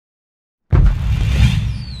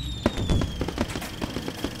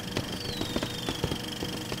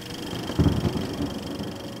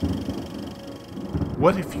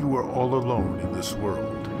What if you were all alone in this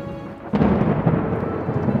world?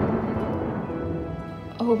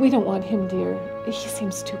 Oh, we don't want him, dear. He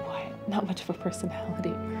seems too quiet, not much of a personality.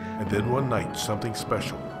 And then one night, something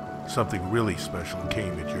special, something really special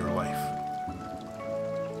came into your life.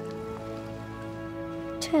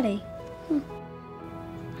 Teddy.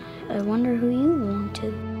 I wonder who you belong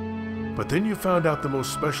to. But then you found out the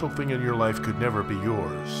most special thing in your life could never be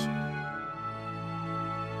yours,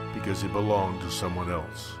 because it belonged to someone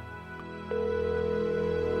else.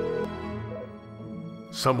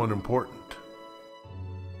 Someone important.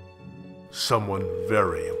 Someone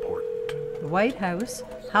very important. The White House.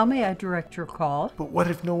 How may I direct your call? But what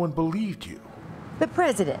if no one believed you? The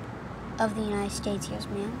President. Of the United States, yes,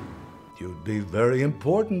 ma'am. You'd be very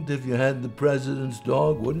important if you had the president's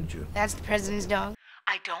dog, wouldn't you? That's the president's dog?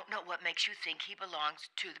 I don't know what makes you think he belongs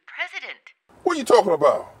to the president. What are you talking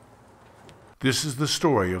about? This is the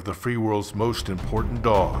story of the free world's most important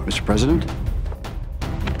dog. Mr. President?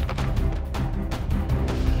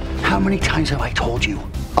 How many times have I told you?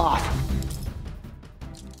 Off.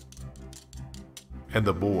 And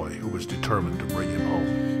the boy who was determined to bring him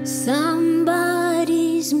home.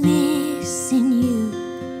 Somebody's missing you.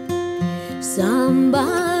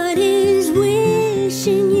 Somebody's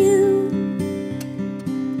wishing you.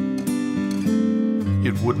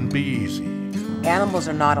 It wouldn't be easy. Animals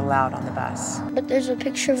are not allowed on the bus. But there's a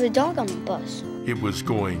picture of a dog on the bus. It was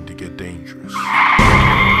going to get dangerous.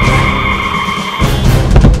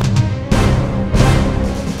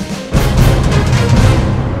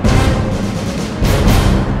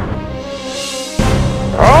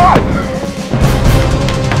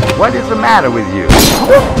 What is the matter with you?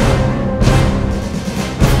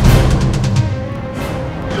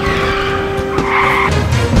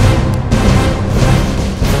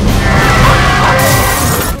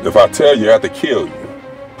 If I tell you, I have to kill you.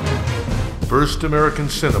 First American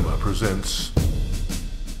Cinema presents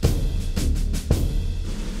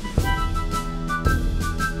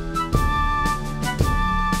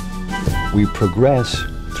We progress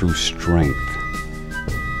through strength,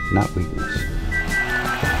 not weakness.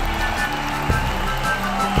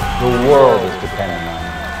 The world is dependent on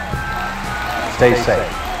you. Stay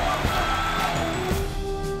safe.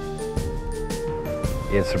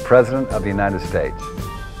 It's the President of the United States.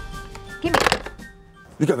 Give me.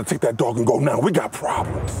 You got to take that dog and go now. We got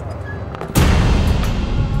problems.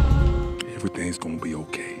 Everything's gonna be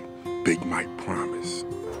okay. Big Mike promise.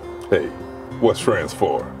 Hey, what's friends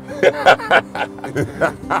for?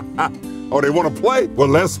 Oh, they want to play? Well,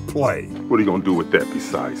 let's play. What are you gonna do with that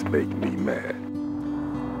besides make me mad?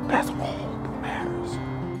 That's all that matters.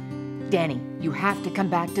 Danny, you have to come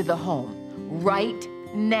back to the home right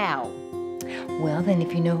now. Well, then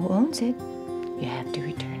if you know who owns it, you have to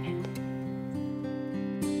return it.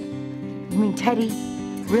 You mean Teddy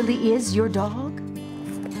really is your dog?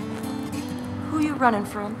 Who are you running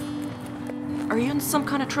from? Are you in some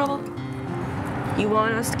kind of trouble? You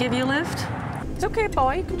want us to give you a lift? It's okay,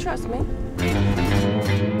 boy. You can trust me.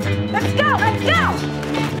 Let's go! Let's go!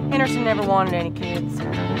 Henderson never wanted any kids.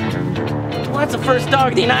 Well, that's the first dog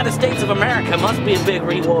in the United States of America. Must be a big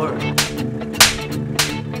reward.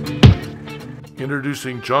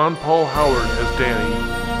 introducing John Paul Howard as Danny.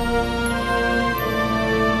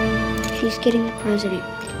 She's getting the president.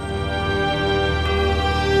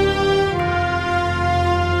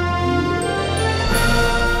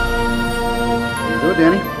 You good,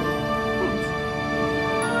 Danny?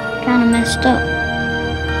 Kinda messed up.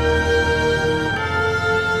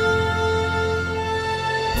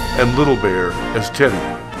 And Little Bear as Teddy,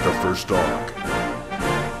 the first dog.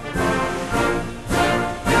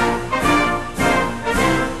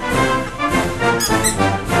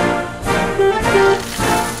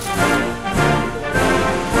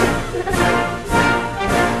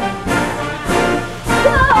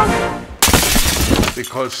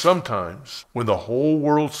 Because sometimes, when the whole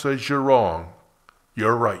world says you're wrong,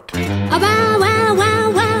 you're right. Wow, wow,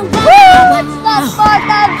 wow, wow, wow. What's the 4th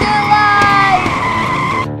of July?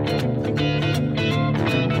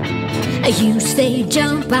 You say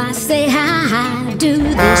jump, I say hi, do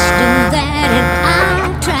this, do that, and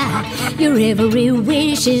I'll try. Your every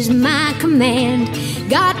wish is my command.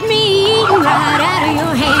 Got me eating right out of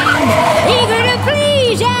your hand. Eager to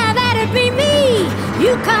please, yeah, that'd be me.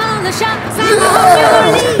 You call the shots, I'm on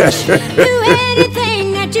your leash. Do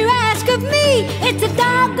anything that you ask of me. It's a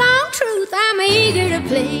doggone truth, I'm eager to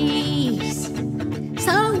please.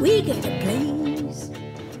 So eager to please.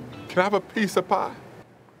 Can I have a piece of pie?